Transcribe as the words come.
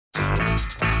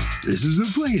This is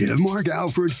the plaintiff, Mark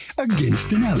Alford, against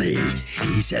Anelli.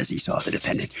 He says he saw the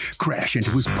defendant crash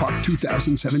into his parked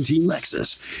 2017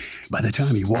 Lexus. By the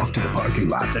time he walked to the parking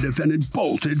lot, the defendant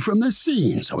bolted from the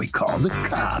scene, so he called the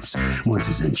cops. Once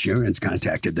his insurance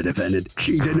contacted the defendant,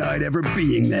 she denied ever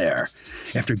being there.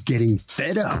 After getting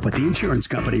fed up with the insurance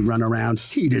company runaround,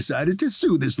 he decided to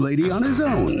sue this lady on his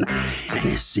own and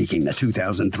is seeking the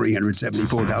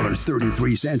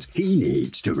 $2,374.33 he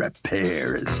needs to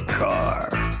repair his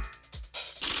car.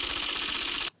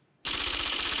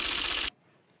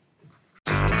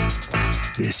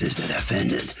 This is the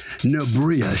defendant,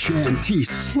 Nabria Shanti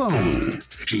Sloan.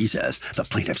 She says the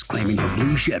plaintiff's claiming her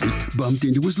blue Chevy bumped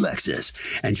into his Lexus,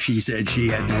 and she said she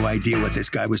had no idea what this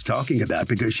guy was talking about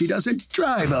because she doesn't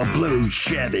drive a blue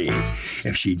Chevy.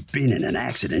 If she'd been in an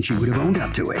accident, she would have owned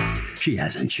up to it. She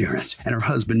has insurance, and her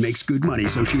husband makes good money,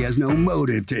 so she has no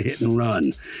motive to hit and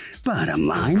run. Bottom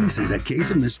line, this is a case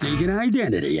of mistaken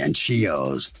identity, and she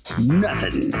owes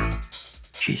nothing.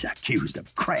 She's accused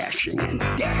of crashing and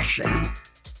dashing.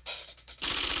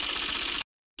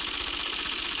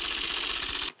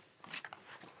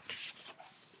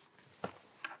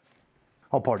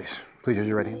 All parties, please, are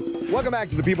you ready? Welcome back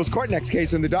to the People's Court. Next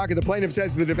case in the docket, the plaintiff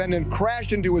says the defendant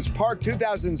crashed into his parked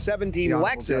 2017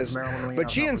 Lexus, but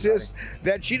she insists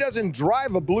that she doesn't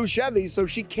drive a blue Chevy, so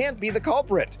she can't be the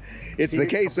culprit. It's the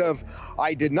case of,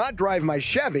 I did not drive my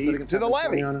Chevy to the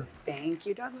levee. Thank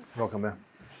you, Douglas. Welcome, ma'am.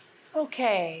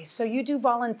 Okay, so you do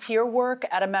volunteer work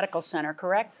at a medical center,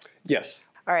 correct? Yes.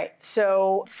 All right,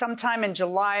 so sometime in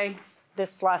July,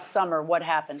 this last summer, what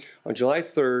happened? On July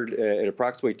 3rd at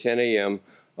approximately 10 a.m.,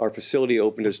 our facility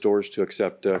opened its doors to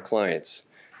accept clients.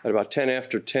 At about 10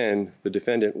 after 10, the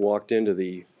defendant walked into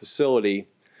the facility,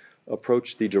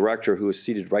 approached the director who was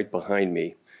seated right behind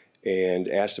me, and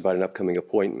asked about an upcoming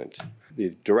appointment.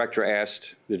 The director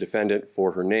asked the defendant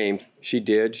for her name. She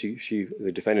did.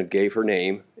 The defendant gave her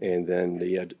name, and then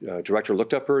the director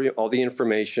looked up all the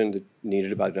information that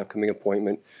needed about an upcoming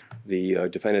appointment. The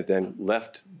defendant then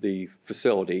left the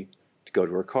facility to go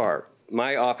to her car.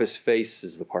 My office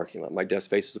faces the parking lot. My desk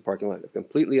faces the parking lot, a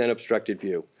completely unobstructed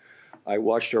view. I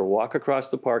watched her walk across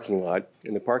the parking lot,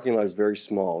 and the parking lot is very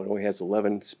small. It only has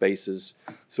 11 spaces.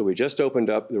 So we just opened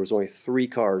up. There was only 3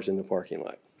 cars in the parking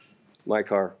lot. My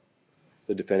car,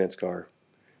 the defendant's car,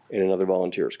 and another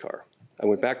volunteer's car. I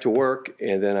went back to work,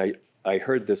 and then I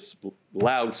heard this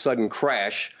loud, sudden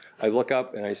crash. I look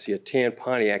up, and I see a tan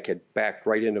Pontiac had backed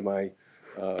right into my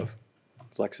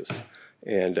Lexus.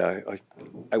 And I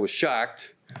was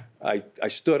shocked. I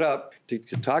stood up to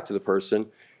talk to the person,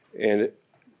 and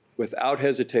without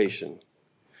hesitation,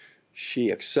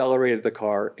 she accelerated the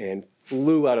car and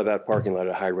flew out of that parking lot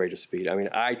at a high rate of speed. I mean,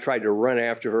 I tried to run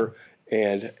after her,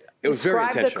 and it was very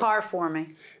intentional. Describe the car for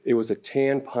me. It was a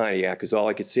tan Pontiac is all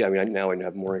I could see. I mean, now I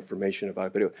have more information about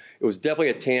it, but it was definitely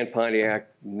a tan Pontiac.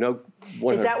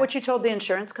 Is that what you told the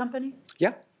insurance company?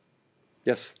 Yeah.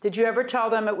 Yes. Did you ever tell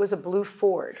them it was a blue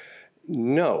Ford?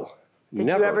 No. Did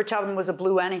you ever tell them it was a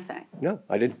blue anything? No,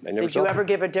 I didn't. I never. Did you ever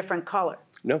give a different color?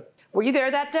 No. Were you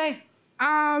there that day?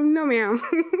 No, ma'am.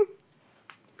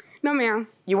 No, ma'am.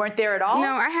 You weren't there at all?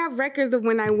 No, I have records of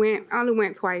when I went. I only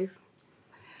went twice.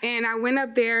 And I went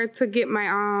up there to get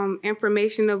my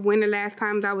information of when the last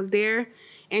times I was there,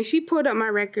 and she pulled up my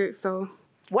record, so.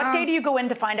 What day do you go in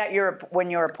to find out when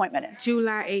your appointment is?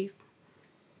 July 8th.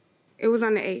 It was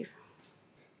on the 8th.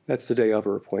 That's the day of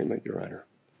her appointment, Your Honor.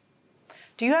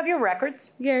 Do you have your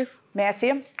records? Yes. May I see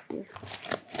them? Yes.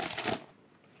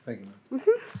 Thank you, ma'am.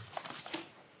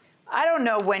 I don't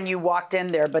know when you walked in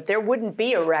there, but there wouldn't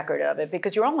be a record of it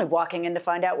because you're only walking in to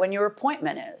find out when your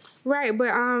appointment is. Right, but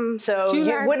So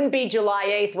it wouldn't be July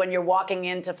 8th when you're walking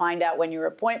in to find out when your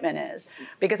appointment is,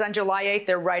 because on July 8th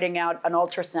they're writing out an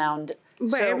ultrasound.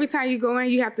 But every time you go in,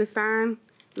 you have to sign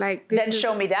like. Then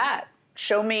show me that.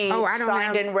 Show me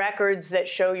signed-in records that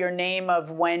show your name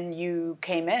of when you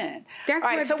came in. That's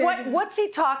all right, so what's he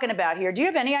talking about here? Do you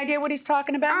have any idea what he's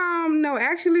talking about? No,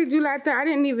 actually, July 3rd, I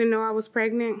didn't even know I was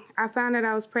pregnant. I found out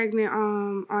I was pregnant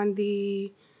on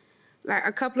the, like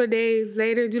a couple of days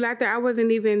later. July 3rd, I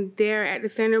wasn't even there at the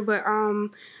center, but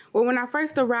well, when I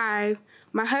first arrived,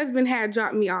 my husband had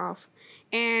dropped me off.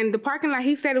 And the parking lot,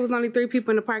 he said it was only 3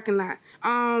 people in the parking lot.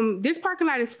 This parking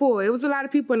lot is full. It was a lot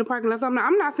of people in the parking lot. So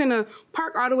I'm not finna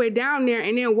park all the way down there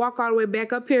and then walk all the way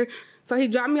back up here. So he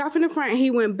dropped me off in the front and he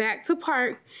went back to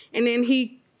park and then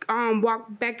he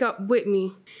walked back up with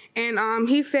me. And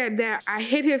he said that I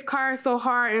hit his car so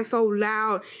hard and so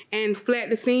loud and fled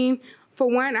the scene. For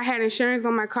one, I had insurance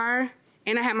on my car.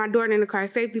 and I had my daughter in the car.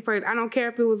 Safety first. I don't care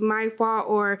if it was my fault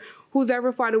or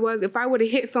whoever's fault it was. If I would have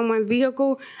hit someone's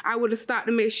vehicle, I would have stopped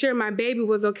to make sure my baby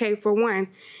was okay, for one.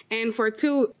 And for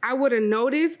two, I would have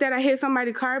noticed that I hit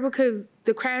somebody's car because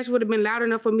the crash would have been loud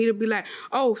enough for me to be like,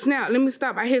 oh, snap, let me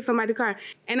stop. I hit somebody's car.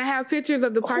 And I have pictures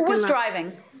of the parking lot. Who was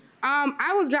driving?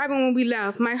 I was driving when we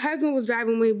left. My husband was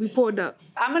driving when we pulled up.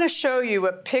 I'm going to show you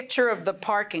a picture of the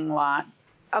parking lot.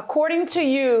 According to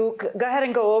you, go ahead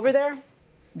and go over there.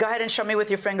 Go ahead and show me with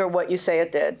your finger what you say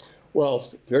it did.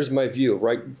 Well, there's my view,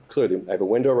 right clearly. I have a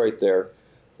window right there.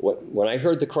 When I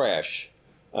heard the crash,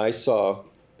 I saw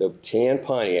the tan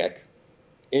Pontiac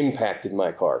impacted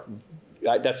my car.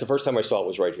 That's the first time I saw it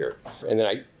was right here. And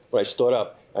then when I stood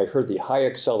up, I heard the high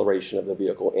acceleration of the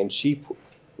vehicle, and she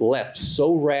left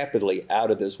so rapidly out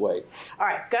of this way. All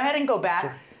right, go ahead and go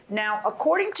back. Now,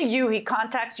 according to you, he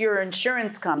contacts your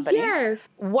insurance company. Yes.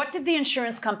 What did the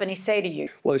insurance company say to you?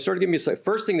 Well, they started giving me a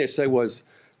first thing they said was,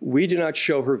 we do not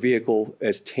show her vehicle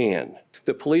as tan.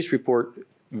 The police report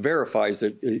verifies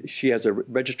that she has a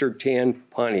registered tan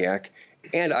Pontiac,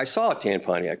 and I saw a tan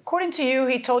Pontiac. According to you,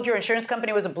 he told your insurance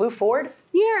company it was a blue Ford?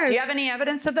 Yes. Do you have any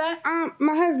evidence of that?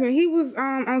 My husband, he was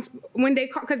when they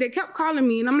called, because they kept calling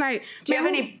me, and I'm like, do you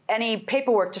have any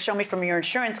paperwork to show me from your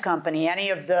insurance company? Any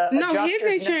of the No, his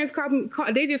insurance called me.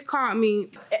 They just called me.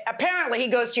 Apparently, he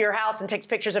goes to your house and takes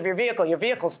pictures of your vehicle. Your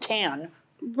vehicle's tan.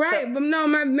 Right, but no,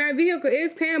 my vehicle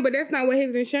is tan, but that's not what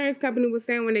his insurance company was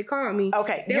saying when they called me.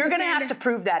 Okay, you're going to have to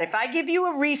prove that. If I give you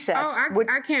a recess... Oh,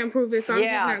 I can't prove it, so I'm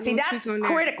yeah, just see, not that's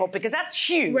critical because that's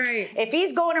huge. Right. If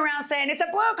he's going around saying, it's a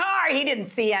blue car, he didn't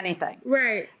see anything.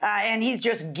 Right. And he's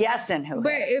just guessing who.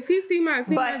 But if he see my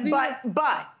vehicle...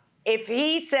 But if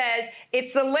he says,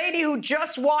 it's the lady who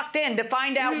just walked in to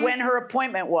find out when her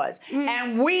appointment was,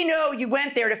 and we know you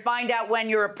went there to find out when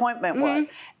your appointment was,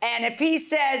 and if he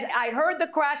says, I heard the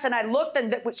crash and I looked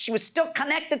and she was still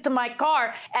connected to my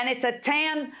car, and it's a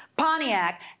tan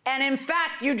Pontiac, and in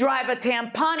fact you drive a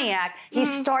tan Pontiac, he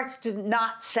starts to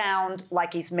not sound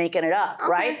like he's making it up,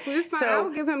 right? Well, so I will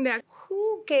give him that.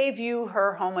 Who gave you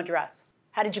her home address?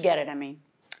 How did you get it, I mean?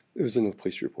 It was in the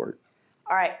police report.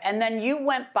 All right, and then you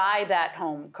went by that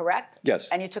home, correct? Yes.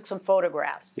 And you took some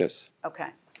photographs? Yes. Okay.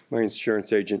 My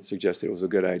insurance agent suggested it was a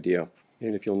good idea.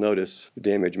 And if you'll notice, the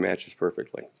damage matches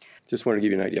perfectly. Just want to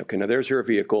give you an idea. Okay, now there's her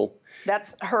vehicle.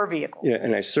 That's her vehicle? Yeah,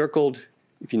 and I circled,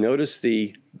 if you notice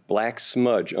the black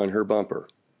smudge on her bumper,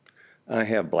 I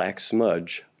have black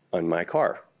smudge on my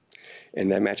car.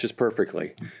 And that matches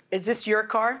perfectly. Is this your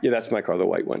car? Yeah, that's my car, the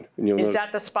white one. And you'll Is notice,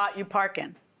 that the spot you park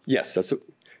in? Yes, that's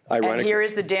ironic. And here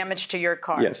is the damage to your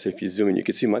car. Yes, if you zoom in, you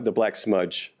can see the black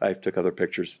smudge. I took other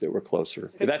pictures that were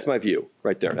closer. But that's my view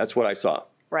right there. That's what I saw.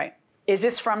 Right. Is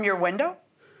this from your window?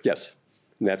 Yes,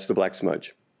 and that's the black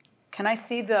smudge. Can I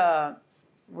see the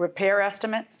repair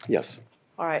estimate? Yes.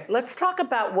 All right, let's talk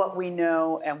about what we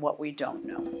know and what we don't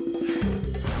know.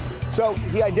 So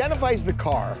he identifies the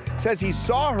car, says he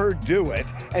saw her do it,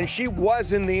 and she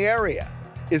was in the area.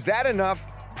 Is that enough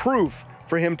proof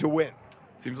for him to win?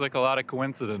 Seems like a lot of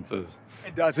coincidences.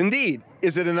 It does indeed.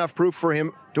 Is it enough proof for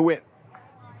him to win?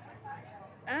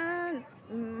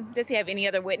 Does he have any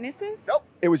other witnesses? Nope.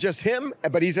 It was just him,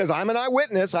 but he says, I'm an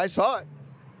eyewitness. I saw it.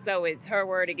 So it's her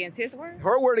word against his word?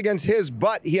 Her word against his,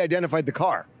 but he identified the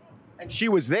car, and she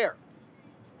was there.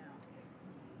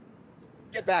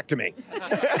 Get back to me.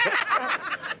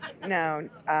 No.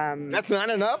 That's not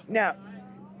enough? No.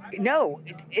 No.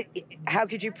 How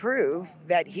could you prove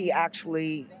that he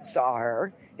actually saw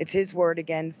her? It's his word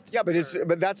against. Yeah,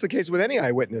 but that's the case with any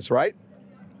eyewitness, right?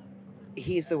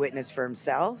 He's the witness for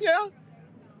himself? Yeah.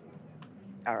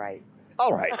 All right.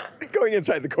 All right. Going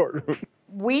inside the courtroom.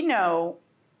 We know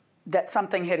that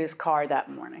something hit his car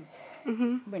that morning.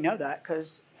 We know that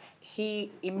because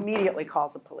he immediately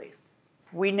calls the police.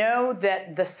 We know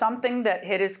that the something that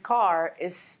hit his car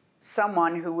is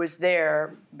someone who was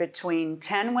there between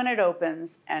 10 when it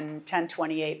opens and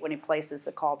 10:28 when he places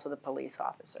the call to the police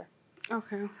officer.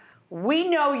 Okay. We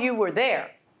know you were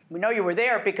there. We know you were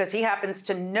there because he happens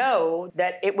to know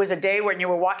that it was a day when you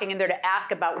were walking in there to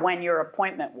ask about when your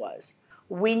appointment was.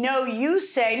 We know you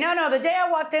say, no, the day I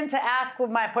walked in to ask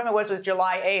what my appointment was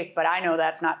July 8th, but I know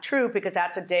that's not true because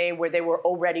that's a day where they were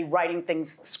already writing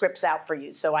scripts out for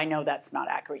you, so I know that's not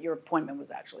accurate. Your appointment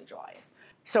was actually July 8th.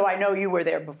 So I know you were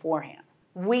there beforehand.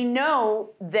 We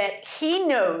know that he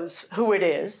knows who it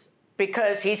is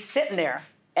because he's sitting there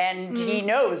and he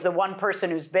knows the one person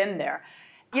who's been there.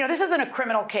 You know, this isn't a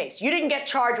criminal case. You didn't get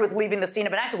charged with leaving the scene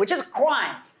of an accident, which is a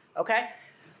crime, okay?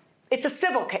 It's a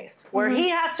civil case where he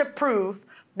has to prove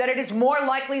that it is more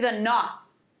likely than not.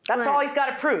 That's all he's got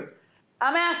to prove.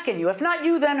 I'm asking you, if not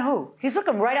you, then who? He's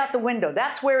looking right out the window.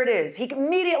 That's where it is. He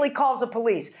immediately calls the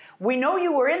police. We know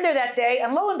you were in there that day,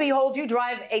 and lo and behold, you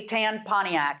drive a tan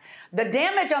Pontiac. The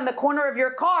damage on the corner of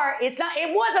your car, it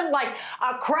wasn't like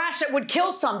a crash that would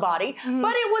kill somebody,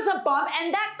 but it was a bump,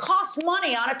 and that costs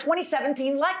money on a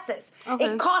 2017 Lexus. Okay.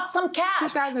 It costs some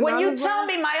cash. When you tell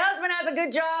me my husband has a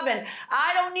good job and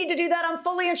I don't need to do that, I'm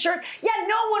fully insured. Yeah,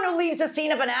 no one who leaves the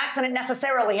scene of an accident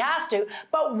necessarily has to,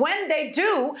 but when they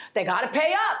do, they got to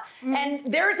pay up.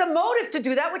 And there's a motive to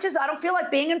do that, which is I don't feel like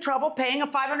being in trouble paying a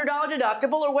 $500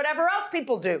 deductible or whatever else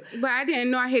people do. But I didn't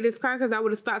know I hit his car because I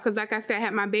would have stopped because, like I said, I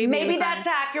had my baby. Maybe that's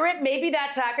accurate. Maybe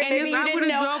that's accurate. And maybe if you I didn't would've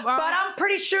know. drove off- But I'm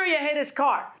pretty sure you hit his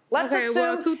car. Let's Okay, assume.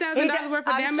 well, $2,000 worth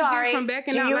of damages from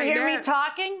backing out like Do you hear me that.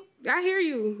 talking? I hear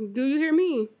you. Do you hear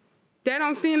me? That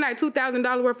don't seem like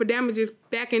 $2,000 worth of damages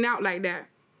backing out like that.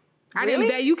 I Really?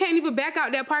 didn't. You can't even back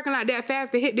out that parking lot that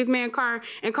fast to hit this man's car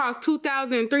and cause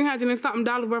 $2,300 and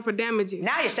something worth of damages.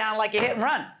 Now you sound like you hit and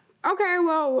run. Okay,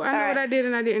 well, I know what I did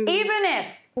and I didn't do. Even if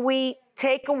we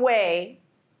take away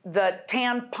the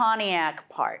tan Pontiac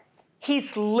part,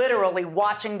 he's literally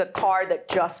watching the car that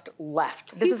just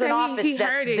left. This He is an said office he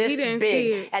that's heard it. He this didn't see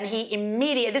big. it. And he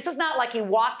immediately, this is not like he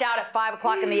walked out at 5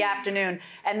 o'clock in the afternoon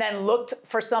and then looked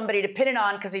for somebody to pin it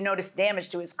on because he noticed damage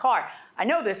to his car. I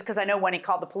know this because I know when he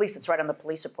called the police, it's right on the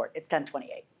police report. It's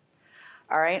 1028.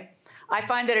 All right? I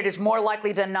find that it is more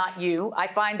likely than not you. I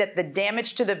find that the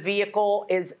damage to the vehicle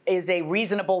is a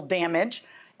reasonable damage.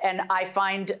 And I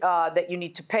find that you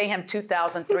need to pay him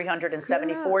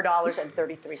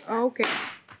 $2,374.33. Okay.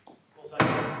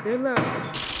 Good luck.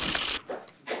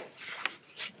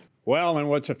 Well, in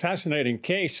what's a fascinating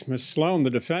case, Ms. Sloan, the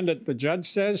defendant, the judge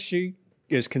says she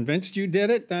is convinced you did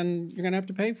it, then you're going to have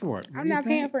to pay for it. I'm not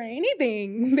paying for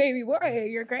anything, baby boy.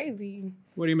 You're crazy.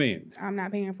 What do you mean? I'm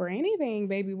not paying for anything,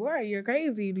 baby boy. You're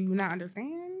crazy. Do you not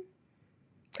understand?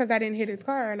 Because I didn't hit his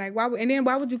car. Like, why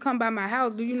would you come by my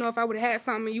house? Do you know if I would have had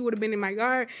something and you would have been in my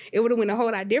yard, it would have went a whole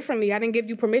lot differently. I didn't give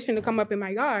you permission to come up in my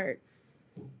yard.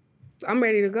 I'm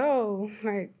ready to go.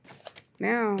 Like,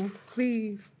 now,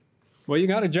 please. Well, you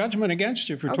got a judgment against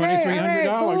you for Okay, $2,300.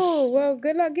 all right, cool. Well,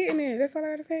 good luck getting it. That's all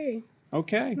I got to say.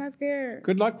 Okay. I'm not scared.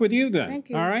 Good luck with you then. Thank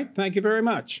you. All right. Thank you very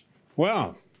much.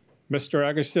 Well, Mr.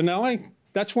 Agostinelli,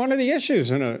 that's one of the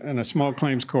issues in a small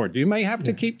claims court. You may have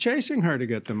to keep chasing her to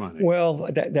get the money. Well,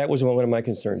 that was one of my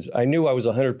concerns. I knew I was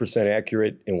 100%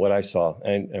 accurate in what I saw,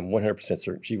 and 100%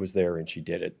 certain she was there and she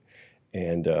did it.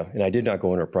 And I did not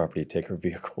go on her property to take her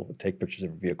vehicle, take pictures of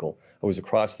her vehicle. I was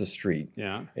across the street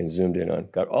and zoomed in on,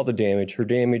 got all the damage. Her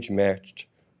damage matched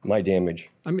my damage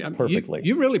perfectly.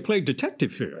 You really played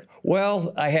detective here.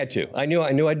 Well, I had to. I knew I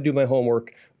had to do my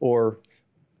homework, or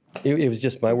it was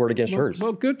just my word against hers.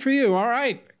 Well, good for you. All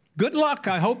right. Good luck.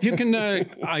 I hope you can.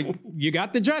 You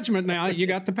got the judgment now. You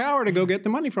got the power to go get the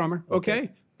money from her. Okay.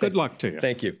 Good luck to you.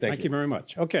 Thank you. Thank you very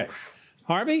much. Okay.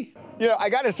 Harvey? You know, I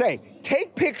got to say,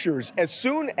 take pictures as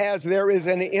soon as there is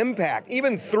an impact,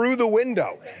 even through the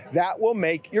window. That will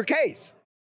make your case.